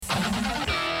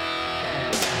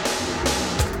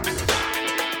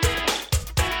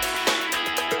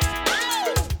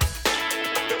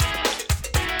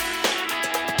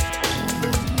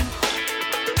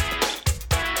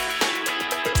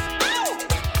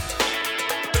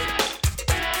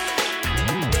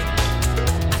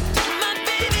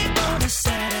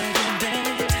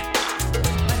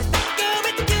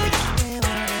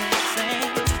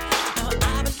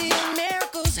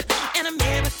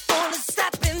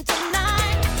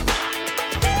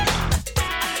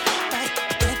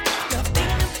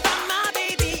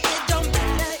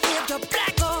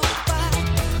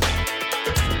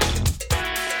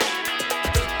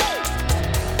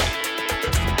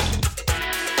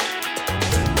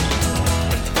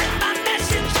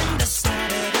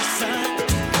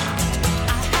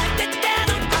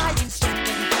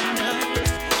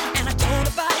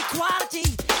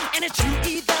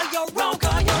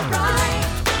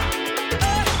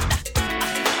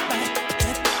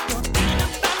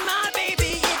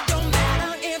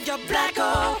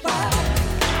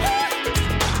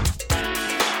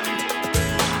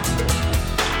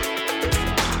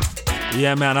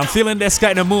Yeah, man, I'm feeling this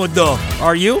kind of mood though.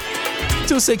 Are you?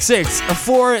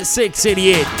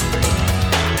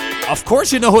 266-4688. Of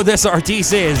course you know who this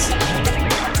artist is.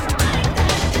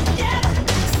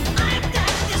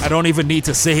 I don't even need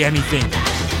to say anything.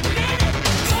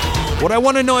 What I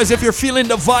want to know is if you're feeling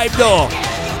the vibe though.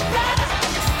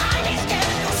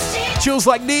 Tunes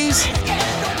like these?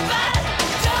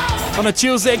 On a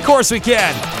Tuesday, of course we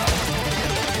can.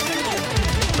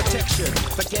 Protection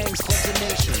for gangs, clubs, and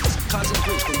nations, causing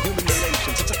grief in human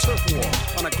relations. It's a turf war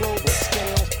on a global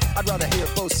scale. I'd rather hear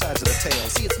both sides of the tale.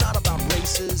 See, it's not about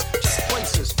races, just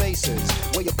places, faces.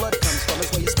 Where your blood comes from is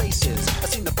where your space is. I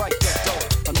seen the bright get dull.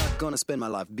 I'm not gonna spend my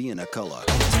life being a color.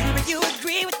 Tell me you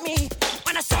agree with me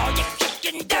when I saw you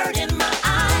kicking dirt in my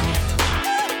eye.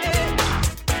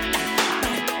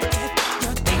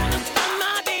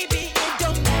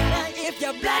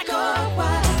 Black or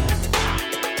white.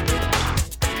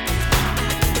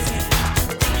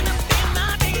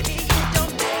 My baby, it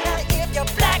don't matter if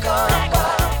you're black or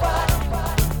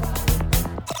white.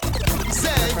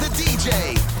 Zed the DJ.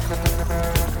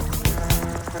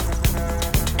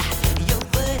 Your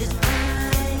word is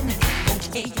mine. Won't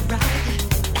you get it right?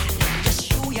 Just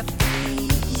show your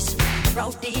face.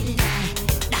 Broad daylight.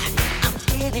 I'm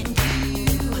telling you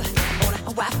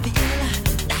how I feel.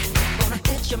 Gonna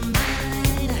hit your mind.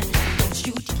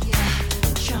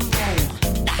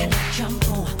 Jump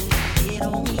on, get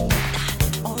on me,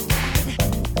 alright.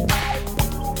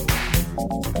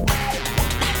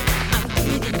 I'm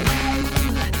getting you,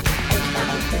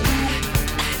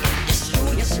 just show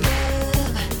your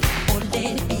love, or let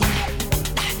it be.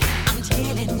 I'm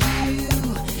telling you,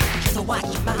 just watch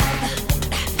your mouth.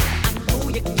 I know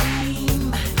your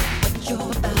game, what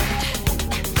you're about.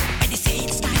 When they say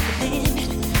the sky's the limit,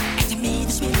 and to me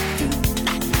this will be true.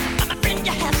 My friend,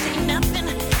 you have seen nothing.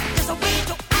 There's a way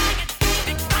to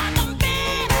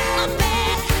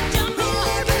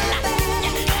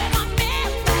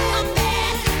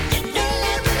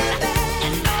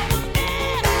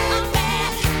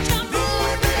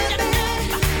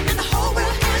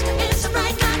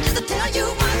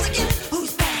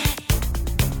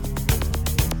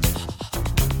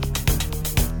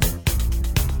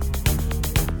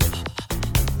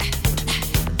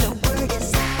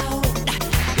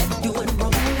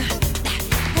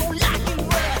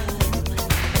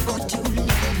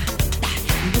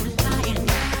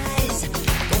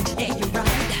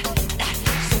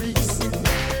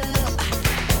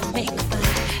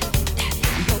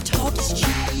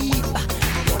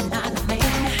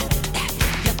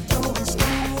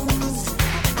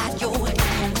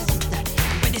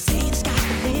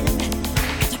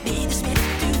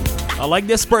I like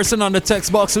this person on the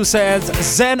text box who says,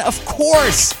 Zen, of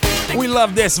course, we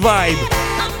love this vibe.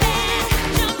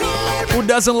 Who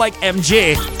doesn't like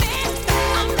MJ?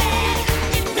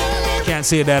 Can't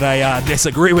say that I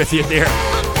disagree with you there.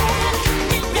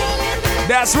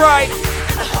 That's right.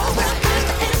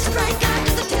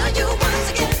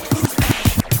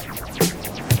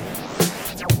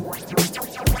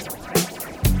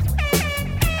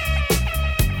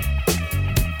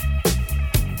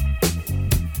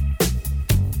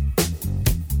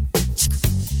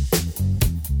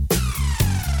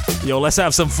 Yo, let's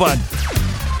have some fun.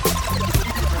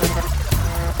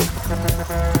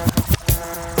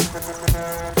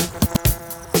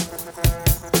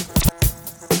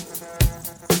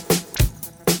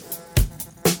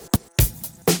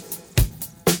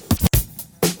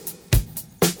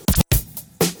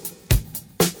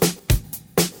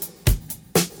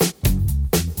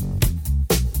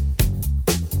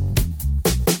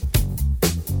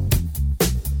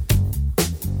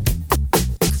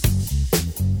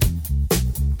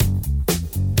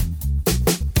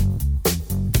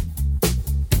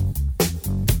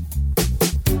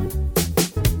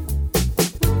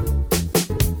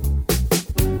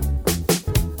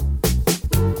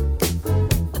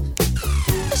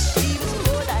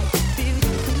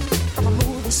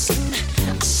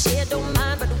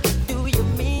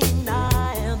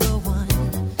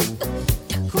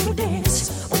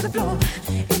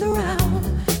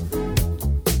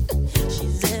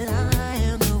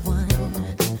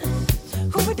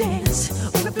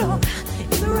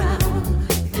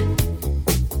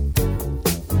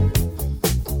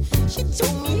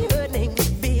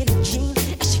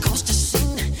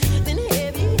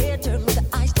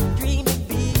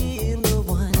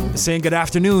 Saying good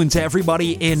afternoon to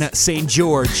everybody in St.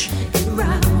 George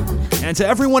and to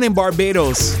everyone in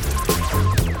Barbados.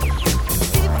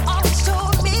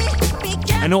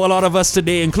 I know a lot of us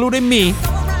today, including me,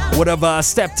 would have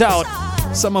stepped out.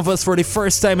 Some of us for the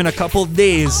first time in a couple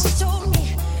days,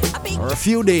 or a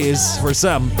few days for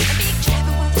some.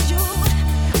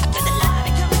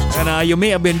 and you may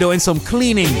have been doing some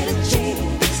cleaning.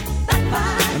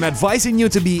 I'm advising you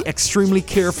to be extremely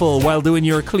careful while doing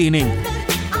your cleaning.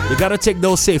 You gotta take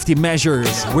those safety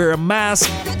measures. Wear a mask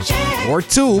or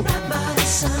two.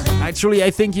 Actually,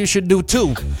 I think you should do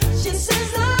two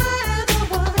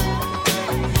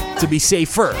to be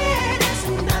safer.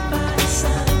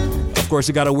 Of course,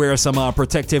 you gotta wear some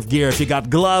protective gear. If you got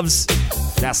gloves,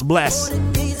 that's blessed.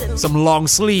 Some long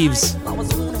sleeves.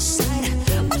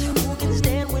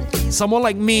 Someone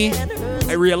like me,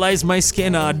 I realize my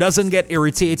skin doesn't get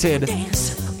irritated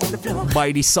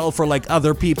by the sulfur like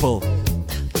other people.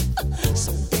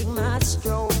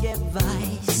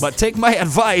 But take my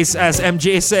advice, as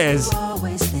MJ says,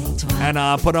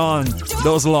 and put on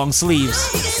those long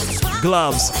sleeves,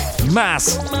 gloves,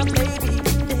 mask,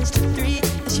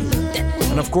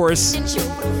 and of course,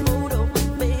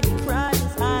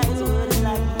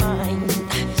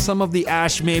 some of the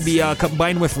ash may be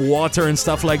combined with water and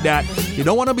stuff like that. You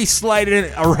don't want to be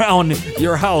sliding around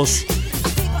your house.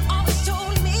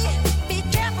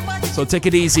 So take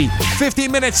it easy.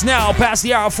 15 minutes now past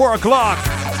the hour of 4 o'clock.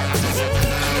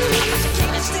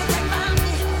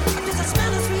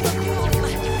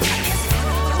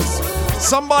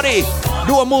 Somebody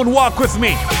do a moonwalk with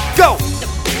me. Go!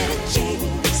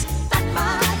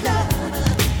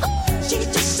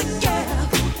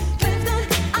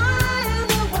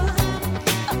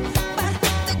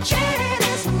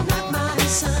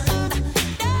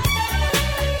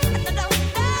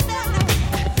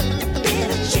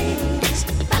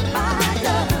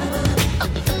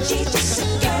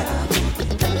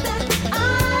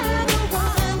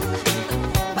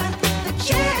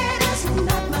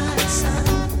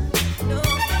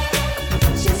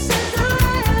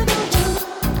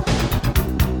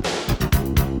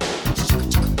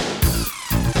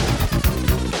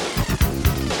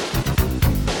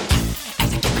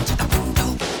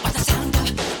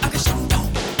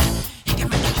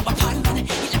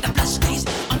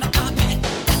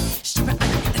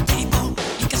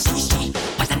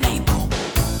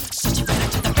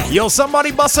 Yo,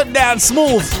 somebody bust it down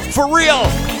smooth, for real.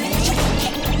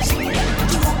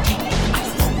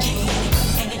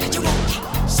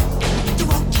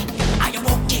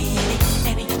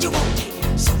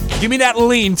 Give me that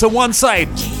lean to one side,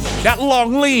 that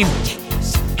long lean.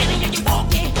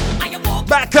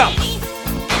 Back up.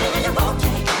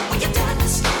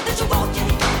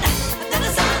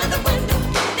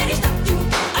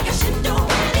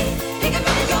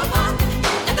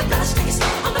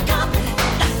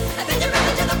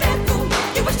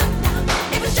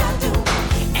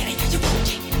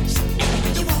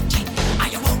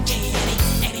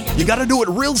 You gotta do it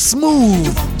real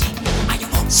smooth.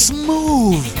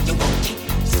 Smooth.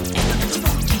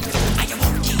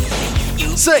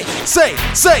 Say.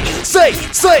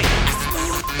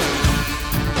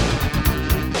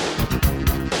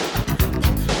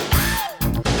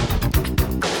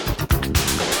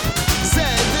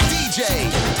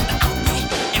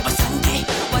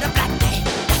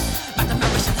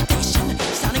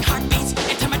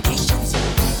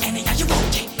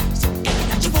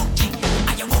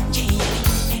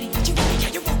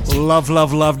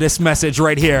 Love this message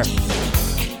right here.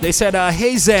 They said,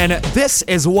 hey Zen, this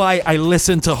is why I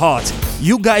listen to Hot.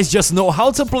 You guys just know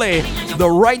how to play the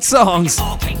right songs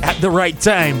at the right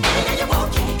time.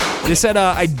 They said,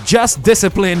 I just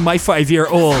disciplined my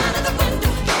 5-year-old.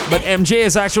 But MJ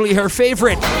is actually her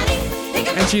favorite.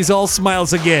 And she's all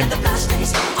smiles again.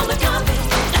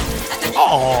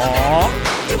 Aww.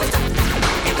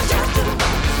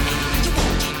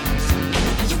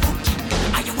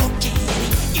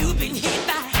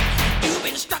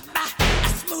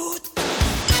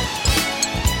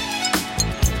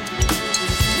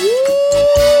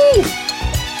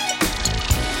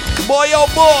 Boy, oh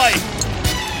boy!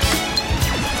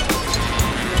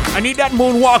 I need that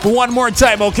moonwalk one more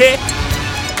time, okay?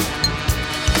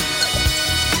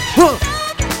 Huh.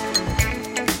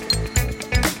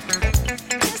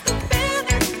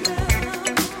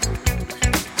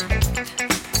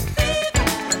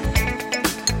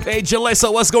 Hey,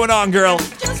 Jalissa, what's going on, girl?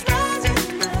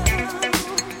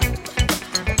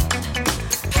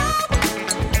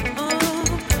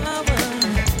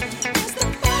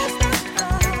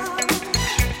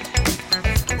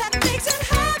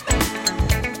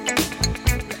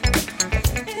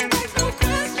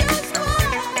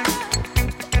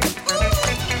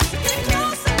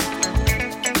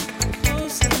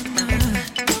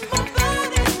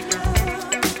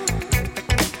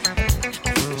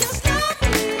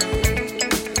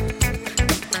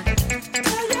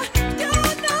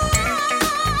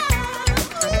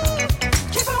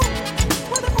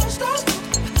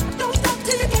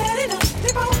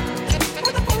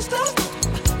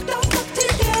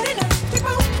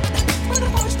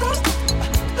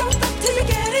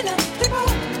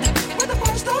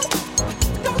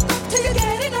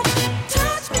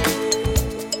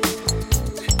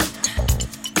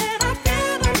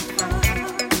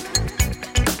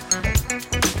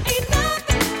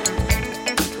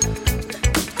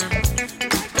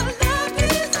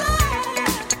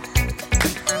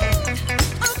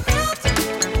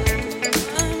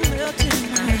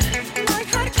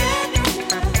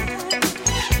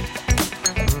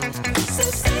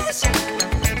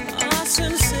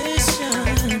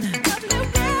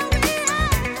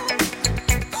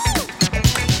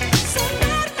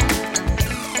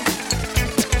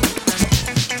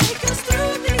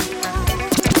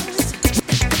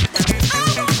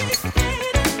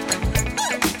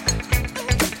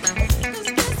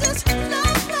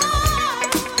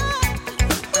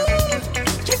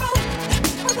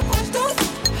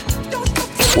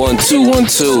 1, 2, 1,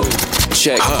 2.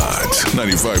 Check. Hot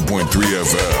 95.3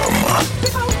 FM.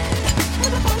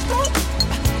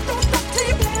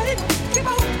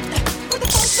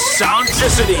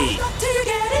 Soundticity.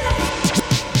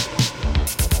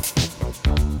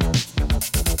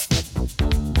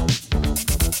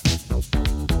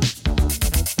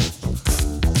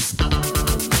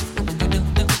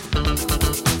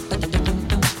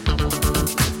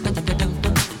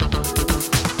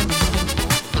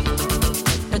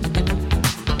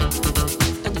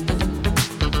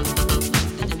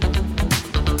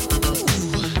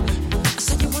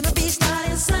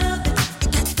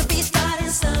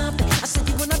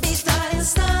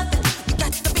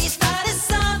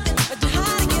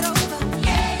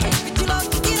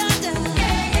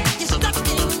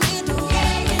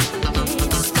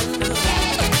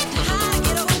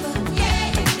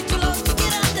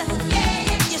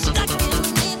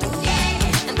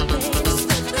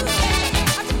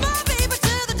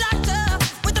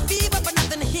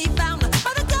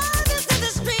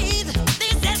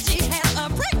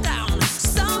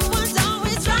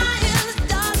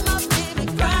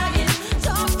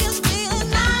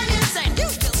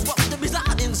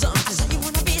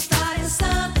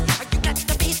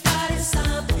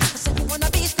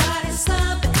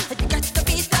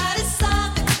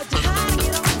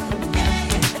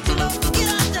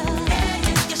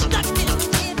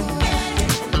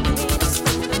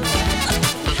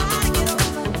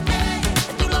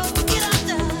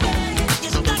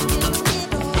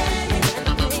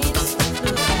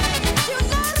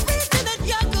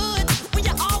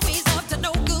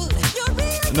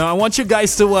 Now I want you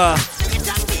guys to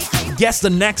guess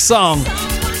the next song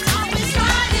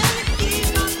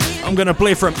I'm gonna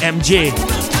play from MJ.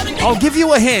 I'll give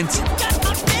you a hint.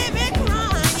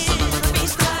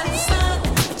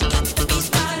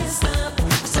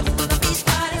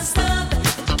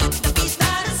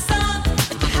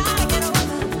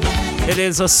 It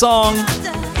is a song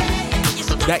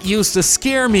that used to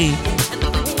scare me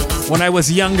when I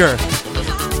was younger.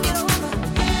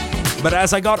 But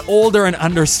as I got older and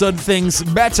understood things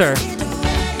better,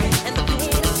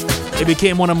 it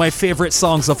became one of my favorite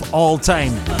songs of all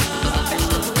time.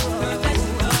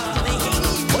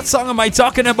 What song am I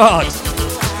talking about?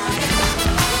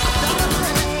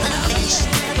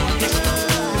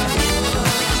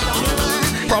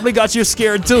 Probably got you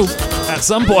scared too, at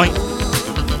some point.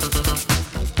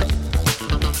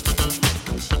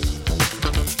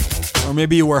 Or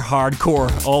maybe you were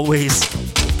hardcore, always.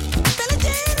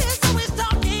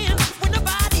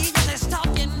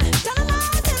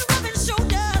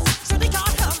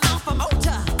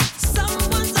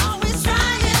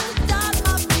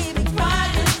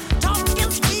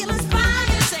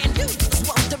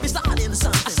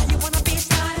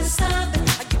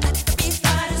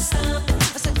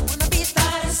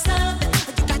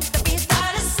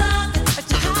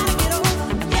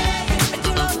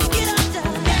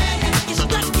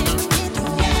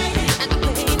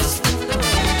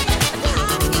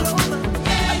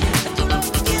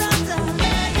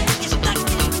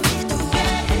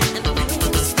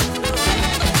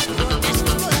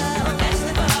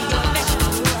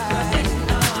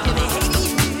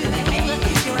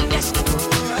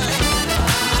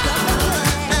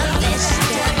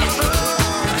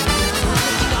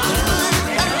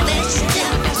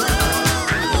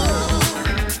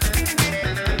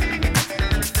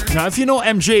 Now, if you know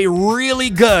MJ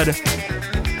really good,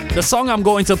 the song I'm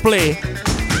going to play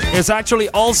is actually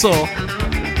also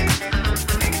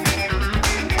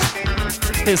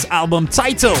his album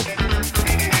title.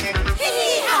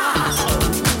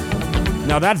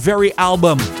 Now, that very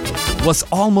album was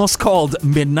almost called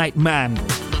Midnight Man.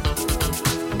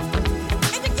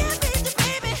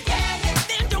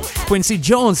 Quincy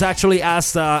Jones actually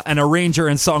asked an arranger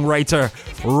and songwriter,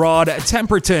 Rod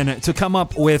Temperton, to come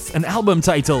up with an album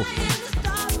title.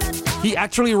 He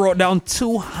actually wrote down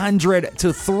 200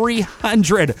 to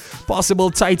 300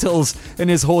 possible titles in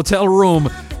his hotel room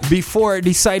before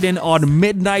deciding on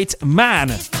Midnight Man.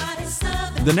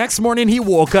 The next morning he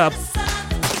woke up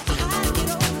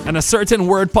and a certain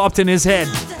word popped in his head.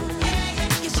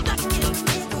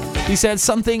 He said,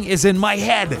 "Something is in my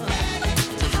head.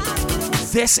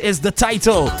 This is the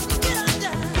title."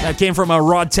 That came from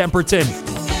Rod Temperton.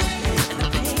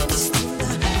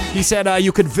 He said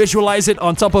you could visualize it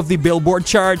on top of the Billboard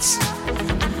charts.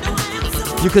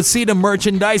 You could see the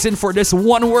merchandising for this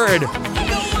one word.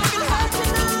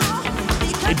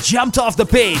 It jumped off the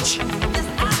page.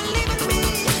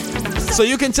 So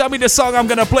you can tell me the song I'm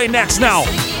gonna play next now.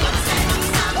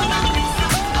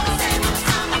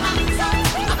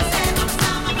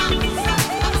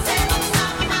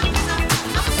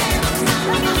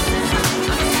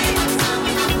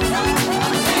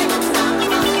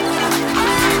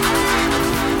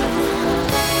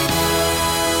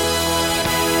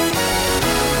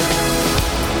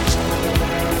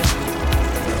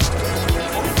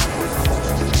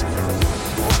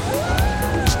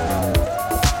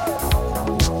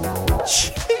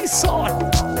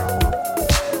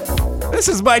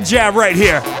 my jam right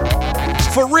here.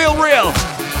 For real, real.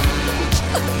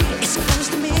 It's close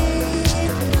to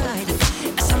midnight.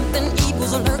 Something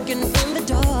evil's lurking in the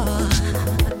dark.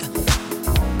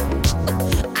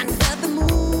 Under the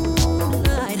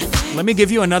moonlight. Let me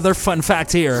give you another fun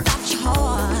fact here. Touch your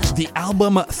heart. The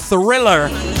album Thriller.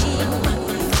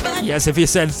 Yes, if you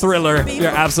said Thriller, you're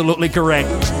absolutely correct.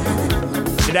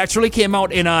 It actually came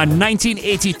out in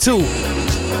 1982.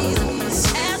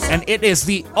 And it is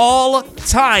the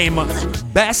all-time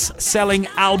best-selling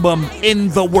album in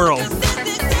the world.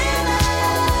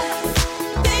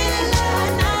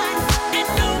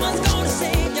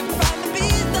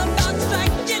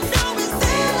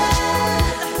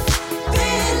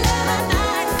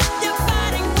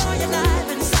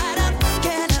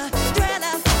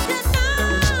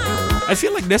 I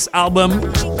feel like this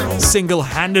album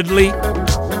single-handedly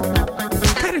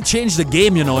kind of changed the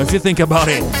game, you know, if you think about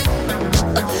it.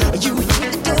 You hear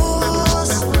the door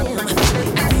slam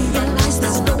and realize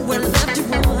there's nowhere left to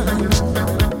run.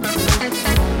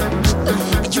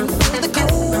 You feel the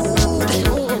cold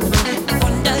hand and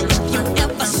wonder if you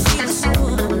ever see the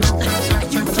sun.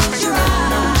 You close your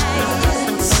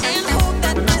eyes and hope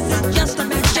that this is just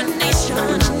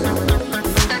imagination.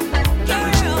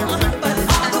 Girl, but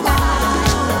all the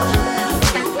while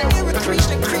you hear a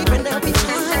creature creeping out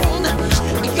behind.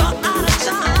 You're out of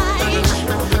time.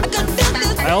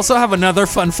 I also have another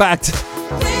fun fact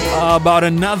about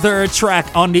another track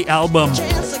on the album,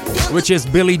 which is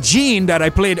Billie Jean that I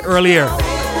played earlier.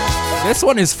 This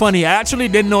one is funny. I actually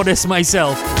didn't know this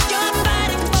myself.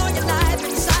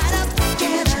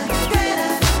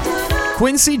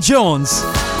 Quincy Jones,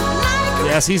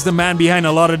 yes, he's the man behind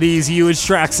a lot of these huge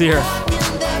tracks here.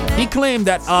 He claimed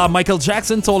that Michael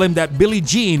Jackson told him that Billie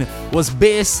Jean was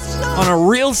based on a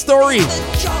real story.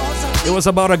 It was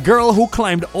about a girl who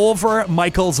climbed over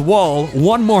Michael's wall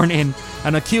one morning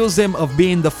and accused him of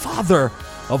being the father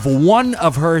of one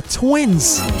of her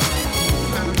twins.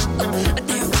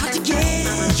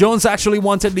 Jones actually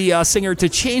wanted the singer to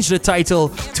change the title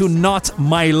to Not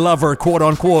My Lover, quote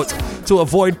unquote, to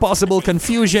avoid possible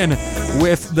confusion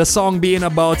with the song being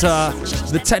about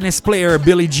the tennis player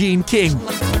Billie Jean King.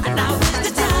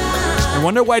 I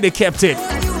wonder why they kept it.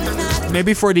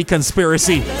 Maybe for the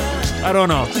conspiracy. I don't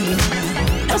know.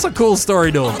 That's a cool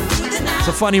story though. It's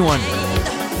a funny one.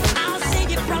 I'll save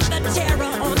you from the terror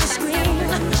on the screen.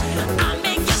 I'll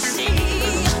make you see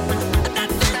that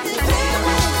this is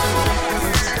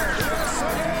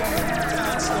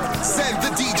Send the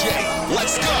DJ.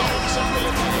 Let's go.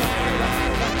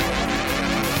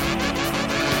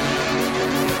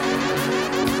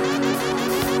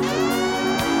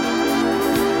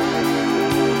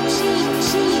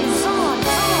 she's on.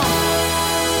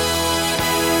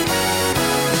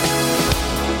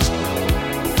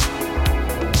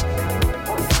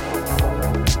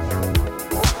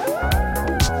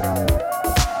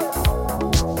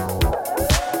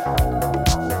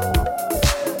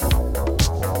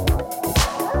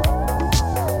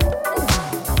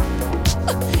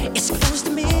 It's close to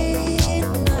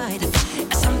midnight.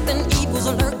 Something evil's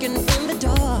lurking in the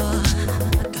dark.